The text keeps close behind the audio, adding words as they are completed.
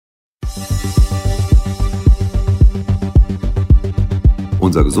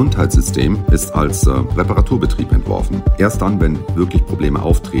Unser Gesundheitssystem ist als Reparaturbetrieb entworfen. Erst dann, wenn wirklich Probleme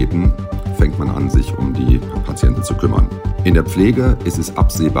auftreten, fängt man an, sich um die Patienten zu kümmern. In der Pflege ist es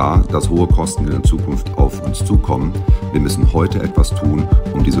absehbar, dass hohe Kosten in der Zukunft auf uns zukommen. Wir müssen heute etwas tun,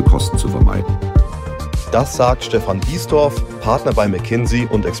 um diese Kosten zu vermeiden. Das sagt Stefan Biesdorf, Partner bei McKinsey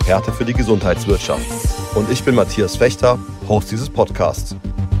und Experte für die Gesundheitswirtschaft. Und ich bin Matthias Fechter, Host dieses Podcasts.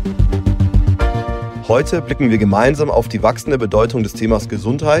 Heute blicken wir gemeinsam auf die wachsende Bedeutung des Themas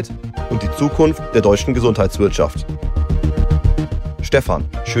Gesundheit und die Zukunft der deutschen Gesundheitswirtschaft. Stefan,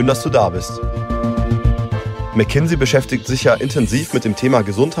 schön, dass du da bist. McKinsey beschäftigt sich ja intensiv mit dem Thema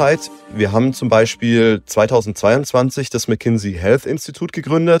Gesundheit. Wir haben zum Beispiel 2022 das McKinsey Health Institute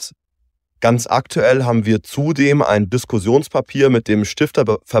gegründet. Ganz aktuell haben wir zudem ein Diskussionspapier mit dem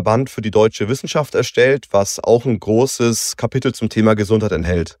Stifterverband für die deutsche Wissenschaft erstellt, was auch ein großes Kapitel zum Thema Gesundheit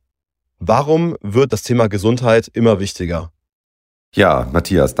enthält. Warum wird das Thema Gesundheit immer wichtiger? Ja,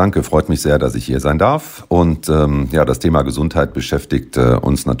 Matthias, danke. Freut mich sehr, dass ich hier sein darf. Und das Thema Gesundheit beschäftigt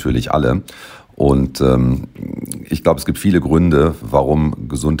uns natürlich alle. Und ich glaube, es gibt viele Gründe, warum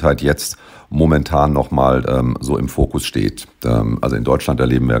Gesundheit jetzt momentan nochmal so im Fokus steht. Also in Deutschland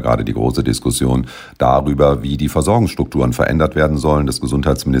erleben wir ja gerade die große Diskussion darüber, wie die Versorgungsstrukturen verändert werden sollen. Das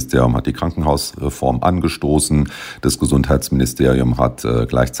Gesundheitsministerium hat die Krankenhausreform angestoßen. Das Gesundheitsministerium hat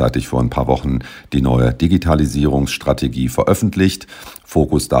gleichzeitig vor ein paar Wochen die neue Digitalisierungsstrategie veröffentlicht.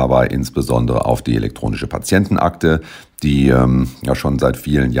 Fokus dabei insbesondere auf die elektronische Patientenakte, die ja schon seit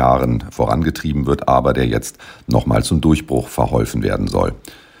vielen Jahren vorangetrieben wird, aber der jetzt nochmal zum Durchbruch verholfen werden soll.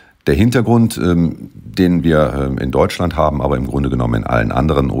 Der Hintergrund, den wir in Deutschland haben, aber im Grunde genommen in allen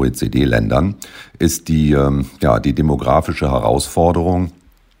anderen OECD-Ländern, ist die demografische Herausforderung,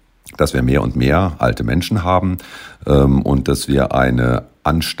 dass wir mehr und mehr alte Menschen haben und dass wir eine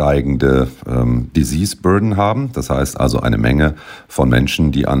ansteigende Disease Burden haben. Das heißt also eine Menge von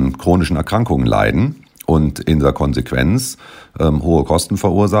Menschen, die an chronischen Erkrankungen leiden und in der Konsequenz hohe Kosten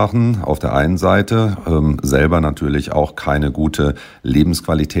verursachen auf der einen Seite, selber natürlich auch keine gute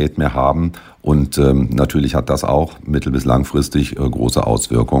Lebensqualität mehr haben und natürlich hat das auch mittel- bis langfristig große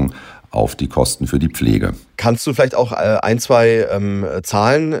Auswirkungen auf die Kosten für die Pflege. Kannst du vielleicht auch ein, zwei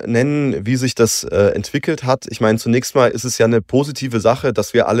Zahlen nennen, wie sich das entwickelt hat? Ich meine, zunächst mal ist es ja eine positive Sache,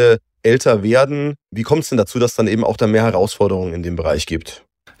 dass wir alle älter werden. Wie kommt es denn dazu, dass dann eben auch da mehr Herausforderungen in dem Bereich gibt?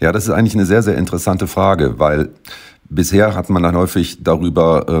 Ja, das ist eigentlich eine sehr, sehr interessante Frage, weil bisher hat man dann häufig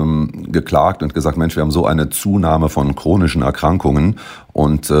darüber geklagt und gesagt, Mensch, wir haben so eine Zunahme von chronischen Erkrankungen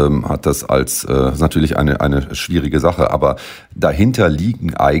und hat das als natürlich eine schwierige Sache. Aber dahinter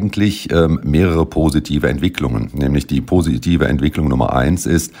liegen eigentlich mehrere positive Entwicklungen. Nämlich die positive Entwicklung Nummer 1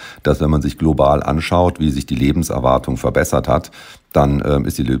 ist, dass wenn man sich global anschaut, wie sich die Lebenserwartung verbessert hat, dann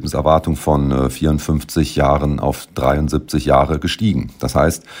ist die Lebenserwartung von 54 Jahren auf 73 Jahre gestiegen. Das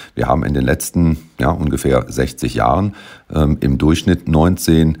heißt, wir haben in den letzten ungefähr 60 Jahren im Durchschnitt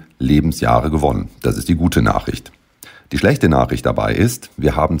 19 Lebensjahre gewonnen. Das ist die gute Nachricht. Die schlechte Nachricht dabei ist,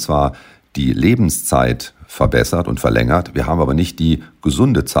 wir haben zwar die Lebenszeit verbessert und verlängert, wir haben aber nicht die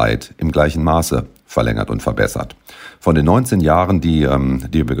gesunde Zeit im gleichen Maße verlängert und verbessert. Von den 19 Jahren, die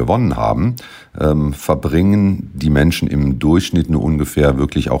wir gewonnen haben, verbringen die Menschen im Durchschnitt nur ungefähr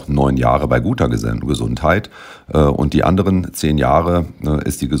wirklich auch 9 Jahre bei guter Gesundheit. Und die anderen 10 Jahre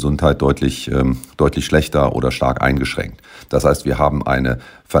ist die Gesundheit deutlich schlechter oder stark eingeschränkt. Das heißt, wir haben eine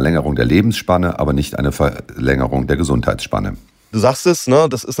Verlängerung der Lebensspanne, aber nicht eine Verlängerung der Gesundheitsspanne. Du sagst es, ne?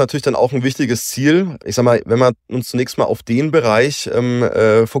 Das ist natürlich dann auch ein wichtiges Ziel. Ich sag mal, wenn wir uns zunächst mal auf den Bereich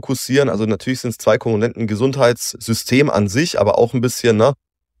fokussieren, also natürlich sind es 2 Komponenten, Gesundheitssystem an sich, aber auch ein bisschen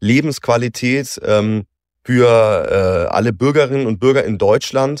Lebensqualität für alle Bürgerinnen und Bürger in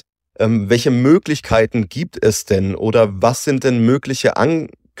Deutschland. Welche Möglichkeiten gibt es denn oder was sind denn mögliche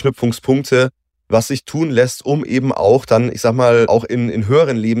Anknüpfungspunkte, was sich tun lässt, um eben auch dann, ich sag mal, auch in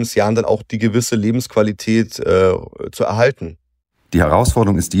höheren Lebensjahren dann auch die gewisse Lebensqualität zu erhalten? Die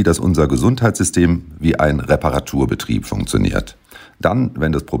Herausforderung ist die, dass unser Gesundheitssystem wie ein Reparaturbetrieb funktioniert. Dann,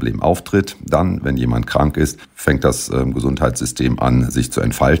 wenn das Problem auftritt, dann, wenn jemand krank ist, fängt das Gesundheitssystem an, sich zu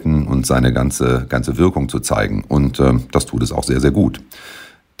entfalten und seine ganze Wirkung zu zeigen. Und das tut es auch sehr, sehr gut.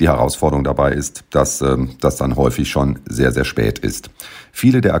 Die Herausforderung dabei ist, dass das dann häufig schon sehr, sehr spät ist.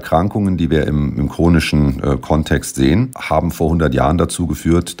 Viele der Erkrankungen, die wir im chronischen Kontext sehen, haben vor 100 Jahren dazu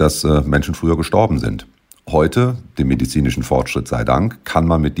geführt, dass Menschen früher gestorben sind. Heute, dem medizinischen Fortschritt sei Dank, kann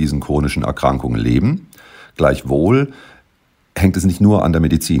man mit diesen chronischen Erkrankungen leben. Gleichwohl hängt es nicht nur an der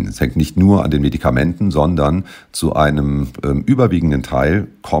Medizin, es hängt nicht nur an den Medikamenten, sondern zu einem überwiegenden Teil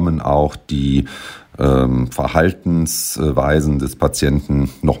kommen auch die Verhaltensweisen des Patienten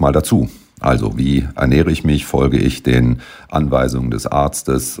nochmal dazu. Also wie ernähre ich mich, folge ich den Anweisungen des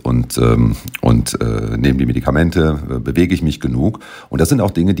Arztes und nehme die Medikamente, bewege ich mich genug. Und das sind auch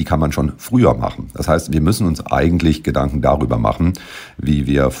Dinge, die kann man schon früher machen. Das heißt, wir müssen uns eigentlich Gedanken darüber machen, wie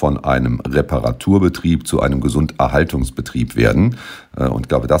wir von einem Reparaturbetrieb zu einem Gesunderhaltungsbetrieb werden. Und ich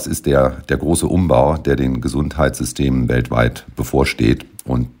glaube, das ist der große Umbau, der den Gesundheitssystemen weltweit bevorsteht.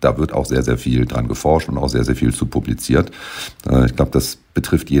 Und da wird auch sehr, sehr viel dran geforscht und auch sehr, sehr viel zu publiziert. Ich glaube, das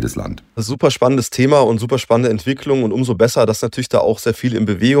betrifft jedes Land. Das ist ein super spannendes Thema und super spannende Entwicklung und umso besser, dass natürlich da auch sehr viel in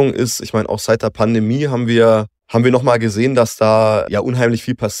Bewegung ist. Ich meine, auch seit der Pandemie haben wir nochmal gesehen, dass da ja unheimlich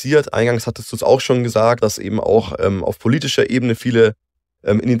viel passiert. Eingangs hattest du es auch schon gesagt, dass eben auch auf politischer Ebene viele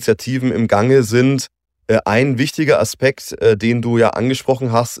Initiativen im Gange sind. Ein wichtiger Aspekt, den du ja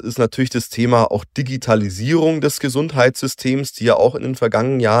angesprochen hast, ist natürlich das Thema auch Digitalisierung des Gesundheitssystems, die ja auch in den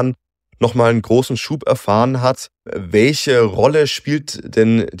vergangenen Jahren nochmal einen großen Schub erfahren hat. Welche Rolle spielt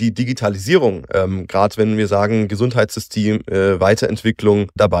denn die Digitalisierung, gerade wenn wir sagen Gesundheitssystem, Weiterentwicklung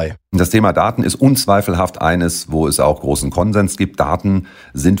dabei? Das Thema Daten ist unzweifelhaft eines, wo es auch großen Konsens gibt. Daten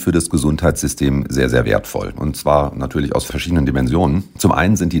sind für das Gesundheitssystem sehr, sehr wertvoll. Und zwar natürlich aus verschiedenen Dimensionen. Zum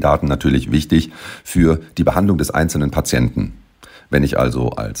einen sind die Daten natürlich wichtig für die Behandlung des einzelnen Patienten. Wenn ich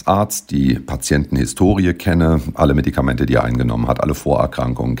also als Arzt die Patientenhistorie kenne, alle Medikamente, die er eingenommen hat, alle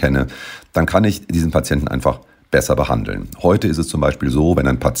Vorerkrankungen kenne, dann kann ich diesen Patienten einfach besser behandeln. Heute ist es zum Beispiel so, wenn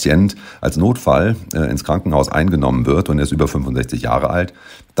ein Patient als Notfall ins Krankenhaus eingenommen wird und er ist über 65 Jahre alt,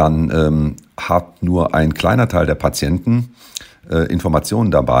 dann hat nur ein kleiner Teil der Patienten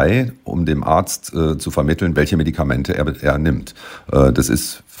Informationen dabei, um dem Arzt zu vermitteln, welche Medikamente er nimmt. Das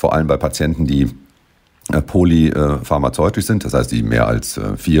ist vor allem bei Patienten, die polypharmazeutisch sind, das heißt, die mehr als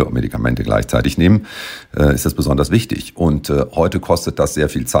 4 Medikamente gleichzeitig nehmen, ist das besonders wichtig. Und heute kostet das sehr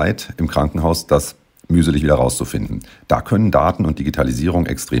viel Zeit im Krankenhaus, das mühselig wieder rauszufinden. Da können Daten und Digitalisierung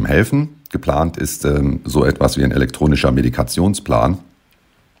extrem helfen. Geplant ist so etwas wie ein elektronischer Medikationsplan,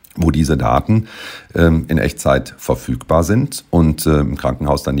 wo diese Daten in Echtzeit verfügbar sind und im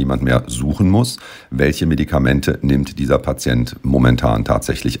Krankenhaus dann niemand mehr suchen muss, welche Medikamente nimmt dieser Patient momentan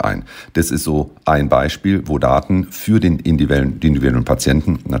tatsächlich ein. Das ist so ein Beispiel, wo Daten für den individuellen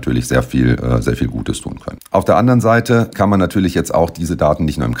Patienten natürlich sehr viel Gutes tun können. Auf der anderen Seite kann man natürlich jetzt auch diese Daten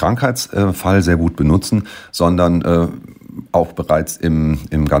nicht nur im Krankheitsfall sehr gut benutzen, sondern auch bereits im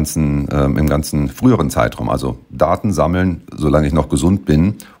ganzen früheren Zeitraum. Also Daten sammeln, solange ich noch gesund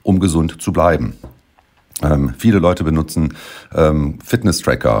bin, um gesund zu bleiben. Viele Leute benutzen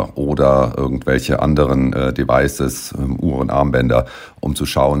Fitness-Tracker oder irgendwelche anderen Devices, Uhren, Armbänder, um zu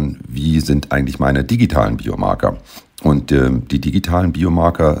schauen, wie sind eigentlich meine digitalen Biomarker. Und die digitalen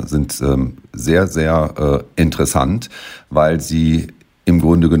Biomarker sind sehr, sehr interessant, weil sie im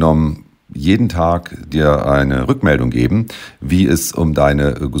Grunde genommen jeden Tag dir eine Rückmeldung geben, wie es um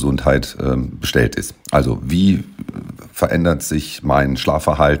deine Gesundheit bestellt ist. Also wie verändert sich mein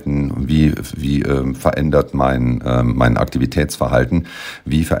Schlafverhalten, wie verändert mein Aktivitätsverhalten,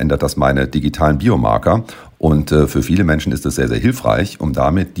 wie verändert das meine digitalen Biomarker. Und für viele Menschen ist das sehr, sehr hilfreich, um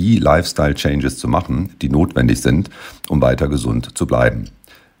damit die Lifestyle-Changes zu machen, die notwendig sind, um weiter gesund zu bleiben.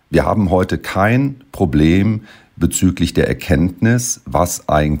 Wir haben heute kein Problem bezüglich der Erkenntnis, was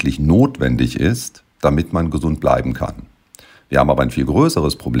eigentlich notwendig ist, damit man gesund bleiben kann. Wir haben aber ein viel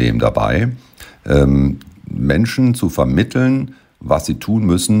größeres Problem dabei, Menschen zu vermitteln, was sie tun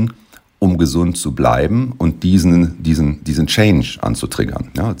müssen, um gesund zu bleiben und diesen Change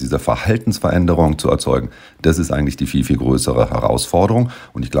anzutriggern, ja, diese Verhaltensveränderung zu erzeugen. Das ist eigentlich die viel, viel größere Herausforderung.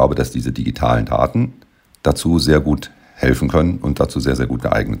 Und ich glaube, dass diese digitalen Daten dazu sehr gut helfen können und dazu sehr, sehr gut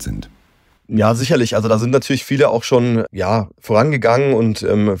geeignet sind. Ja, sicherlich. Also da sind natürlich viele auch schon vorangegangen und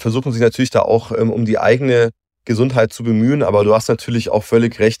versuchen sich natürlich da auch um die eigene Gesundheit zu bemühen. Aber du hast natürlich auch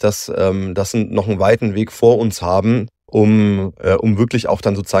völlig recht, dass das noch einen weiten Weg vor uns haben, um wirklich auch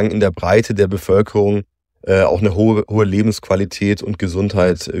dann sozusagen in der Breite der Bevölkerung auch eine hohe Lebensqualität und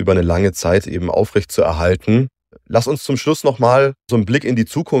Gesundheit über eine lange Zeit eben aufrechtzuerhalten. Lass uns zum Schluss nochmal so einen Blick in die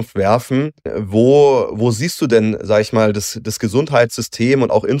Zukunft werfen. Wo siehst du denn, sag ich mal, das Gesundheitssystem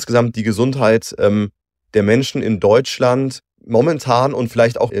und auch insgesamt die Gesundheit der Menschen in Deutschland momentan und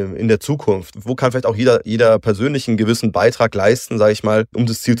vielleicht auch in der Zukunft? Wo kann vielleicht auch jeder persönlich einen gewissen Beitrag leisten, sag ich mal, um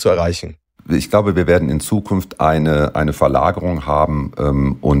das Ziel zu erreichen? ich glaube, wir werden in Zukunft eine Verlagerung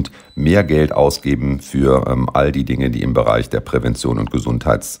haben und mehr Geld ausgeben für all die Dinge, die im Bereich der Prävention und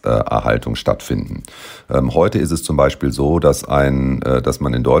Gesundheitserhaltung stattfinden. Heute ist es zum Beispiel so, dass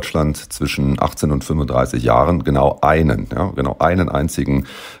man in Deutschland zwischen 18 und 35 Jahren genau einen einzigen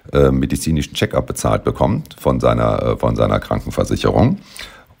medizinischen Check-up bezahlt bekommt von seiner Krankenversicherung.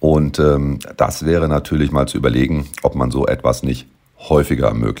 Und das wäre natürlich mal zu überlegen, ob man so etwas nicht häufiger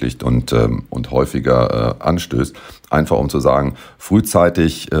ermöglicht und häufiger anstößt. Einfach um zu sagen,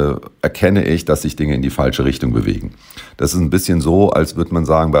 frühzeitig erkenne ich, dass sich Dinge in die falsche Richtung bewegen. Das ist ein bisschen so, als würde man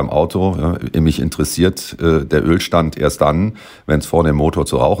sagen beim Auto, ja, mich interessiert der Ölstand erst dann, wenn es vor dem Motor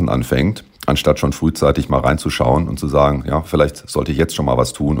zu rauchen anfängt, anstatt schon frühzeitig mal reinzuschauen und zu sagen, ja, vielleicht sollte ich jetzt schon mal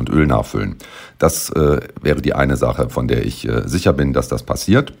was tun und Öl nachfüllen. Das wäre die eine Sache, von der ich sicher bin, dass das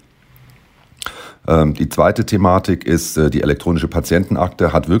passiert. Die zweite Thematik ist, die elektronische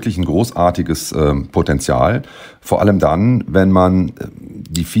Patientenakte hat wirklich ein großartiges Potenzial. Vor allem dann, wenn man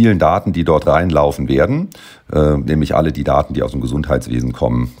die vielen Daten, die dort reinlaufen werden, nämlich alle die Daten, die aus dem Gesundheitswesen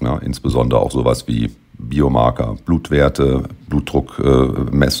kommen, ja, insbesondere auch sowas wie Biomarker, Blutwerte,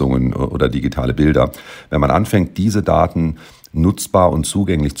 Blutdruckmessungen oder digitale Bilder. Wenn man anfängt, diese Daten nutzbar und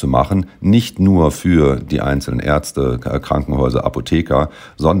zugänglich zu machen, nicht nur für die einzelnen Ärzte, Krankenhäuser, Apotheker,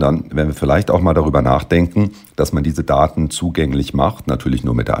 sondern wenn wir vielleicht auch mal darüber nachdenken, dass man diese Daten zugänglich macht, natürlich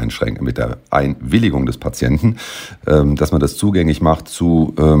nur mit der Einwilligung des Patienten, dass man das zugänglich macht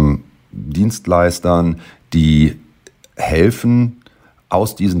zu Dienstleistern, die helfen,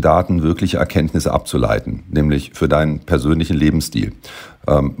 aus diesen Daten wirkliche Erkenntnisse abzuleiten, nämlich für deinen persönlichen Lebensstil.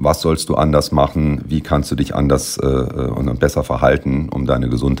 Was sollst du anders machen? Wie kannst du dich anders und besser verhalten, um deine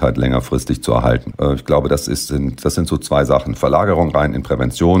Gesundheit längerfristig zu erhalten? Ich glaube, das sind so zwei Sachen. Verlagerung rein in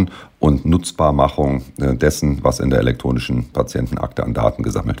Prävention und Nutzbarmachung dessen, was in der elektronischen Patientenakte an Daten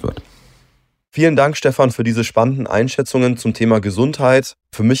gesammelt wird. Vielen Dank, Stefan, für diese spannenden Einschätzungen zum Thema Gesundheit.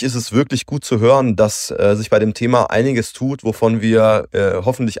 Für mich ist es wirklich gut zu hören, dass sich bei dem Thema einiges tut, wovon wir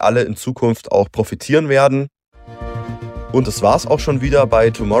hoffentlich alle in Zukunft auch profitieren werden. Und das war's auch schon wieder bei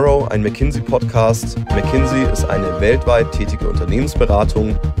Tomorrow, ein McKinsey-Podcast. McKinsey ist eine weltweit tätige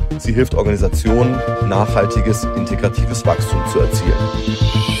Unternehmensberatung. Sie hilft Organisationen, nachhaltiges, integratives Wachstum zu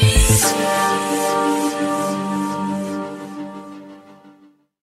erzielen.